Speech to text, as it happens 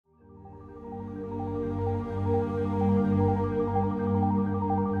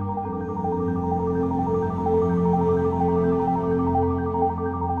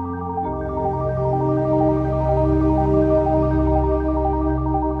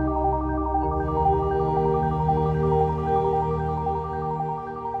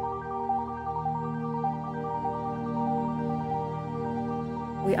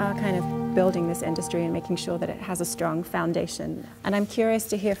are kind of building this industry and making sure that it has a strong foundation. And I'm curious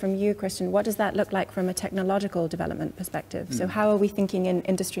to hear from you, Christian, what does that look like from a technological development perspective? So how are we thinking in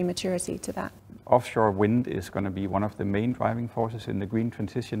industry maturity to that? Offshore wind is going to be one of the main driving forces in the green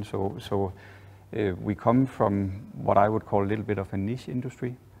transition. So we come from what I would call a little bit of a niche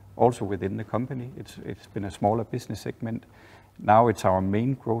industry, also within the company. It's been a smaller business segment. Now it's our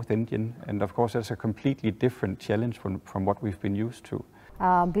main growth engine, and of course that's a completely different challenge from what we've been used to.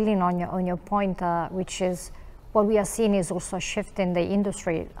 Building on your point, which is what we are seeing is also a shift in the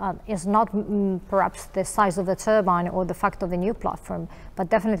industry. It's not perhaps the size of the turbine or the fact of the new platform, but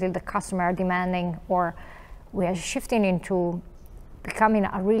definitely the customer are demanding, or we are shifting into becoming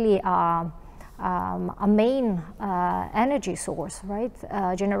a really a main energy source,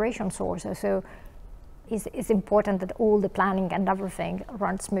 right? Generation source. So it's important that all the planning and everything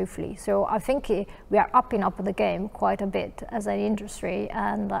runs smoothly. So I think we are upping up the game quite a bit as an industry,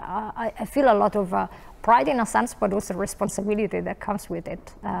 and I feel a lot of pride in a sense, but also responsibility that comes with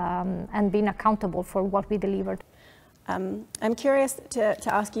it, and being accountable for what we delivered. I'm curious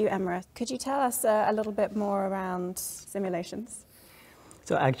to ask you, Emre, could you tell us a little bit more around simulations?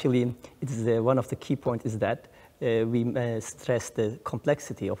 So actually, one of the key points is that we stress the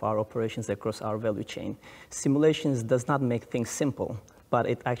complexity of our operations across our value chain. Simulations does not make things simple, but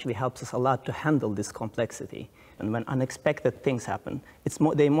it actually helps us a lot to handle this complexity. And when unexpected things happen,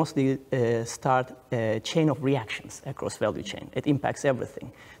 they mostly start a chain of reactions across value chain. It impacts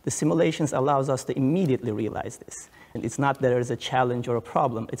everything. The simulations allows us to immediately realize this. And it's not that there is a challenge or a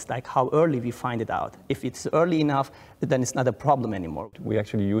problem, it's like how early we find it out. If it's early enough, then it's not a problem anymore. We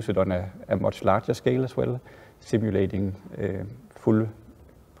actually use it on a much larger scale as well, simulating full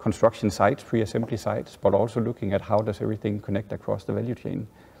construction sites, pre-assembly sites, but also looking at how does everything connect across the value chain.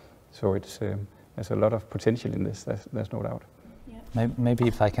 So there's a lot of potential in this, there's no doubt. Yeah. Maybe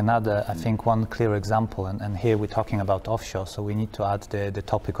if I can add, I think one clear example, and here we're talking about offshore, so we need to add the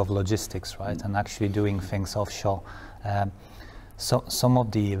topic of logistics, right, and actually doing things offshore. So some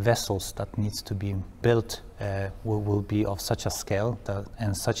of the vessels that needs to be built will be of such a scale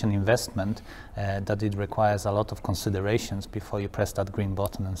and such an investment that it requires a lot of considerations before you press that green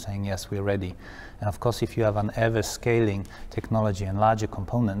button and saying, yes, we're ready. And of course, if you have an ever-scaling technology and larger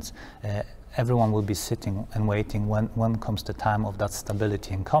components, everyone will be sitting and waiting when comes the time of that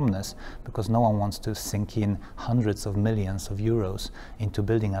stability and calmness, because no one wants to sink in hundreds of millions of euros into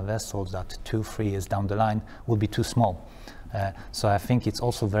building a vessel that 2-3 years down the line will be too small. So I think it's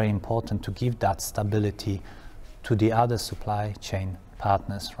also very important to give that stability to the other supply chain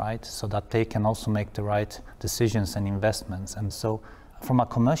partners, right? So that they can also make the right decisions and investments. And so from a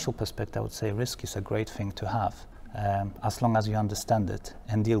commercial perspective, I would say risk is a great thing to have, as long as you understand it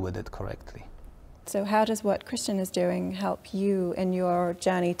and deal with it correctly. So how does what Christian is doing help you in your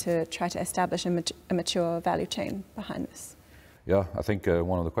journey to try to establish a mature value chain behind this? Yeah, I think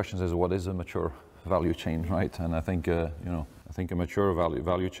one of the questions is, what is a mature value chain, right? And I think I think a mature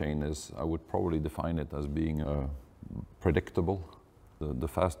value chain is, I would probably define it as being predictable. The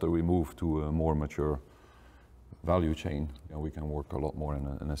faster we move to a more mature value chain, we can work a lot more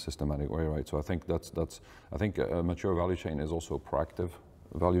in a systematic way, right? So I think I think a mature value chain is also a proactive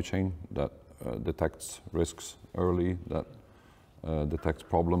value chain that detects risks early, that detects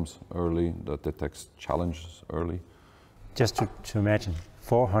problems early, that detects challenges early. Just to imagine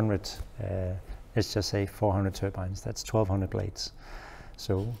 400. Let's just say 400 turbines, that's 1,200 blades.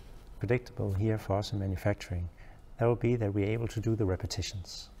 So predictable here for us in manufacturing, that will be that we're able to do the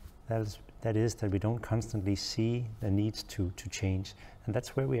repetitions. That is that we don't constantly see the need to change. And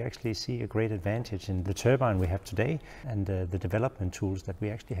that's where we actually see a great advantage in the turbine we have today, and the development tools that we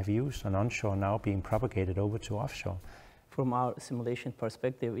actually have used on onshore now being propagated over to offshore. From our simulation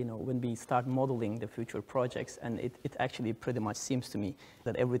perspective, when we start modeling the future projects, and it actually pretty much seems to me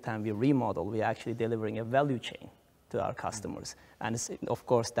that every time we remodel, we're actually delivering a value chain to our customers. And of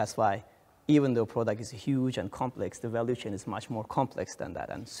course, that's why even though product is huge and complex, the value chain is much more complex than that,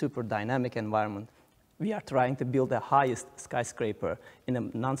 and super dynamic environment. We are trying to build the highest skyscraper in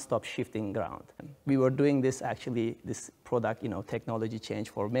a non-stop shifting ground. And we were doing this product, technology change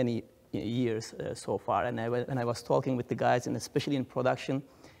for many years so far, and when I was talking with the guys, and especially in production,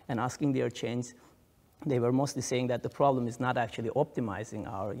 and asking their change, they were mostly saying that the problem is not actually optimizing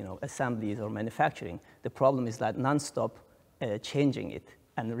our assemblies or manufacturing. The problem is that non-stop changing it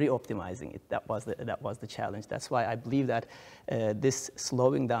and re-optimizing it. That was the challenge. That's why I believe that this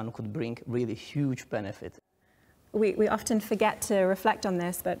slowing down could bring really huge benefit. We often forget to reflect on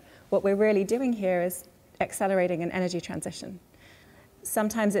this, but what we're really doing here is accelerating an energy transition.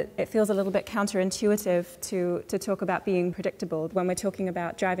 sometimes it feels a little bit counterintuitive to talk about being predictable when we're talking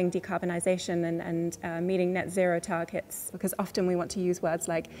about driving decarbonisation and meeting net zero targets, because often we want to use words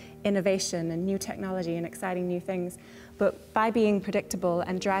like innovation and new technology and exciting new things. But by being predictable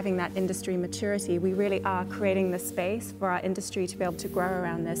and driving that industry maturity, we really are creating the space for our industry to be able to grow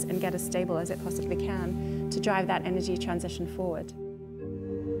around this and get as stable as it possibly can to drive that energy transition forward.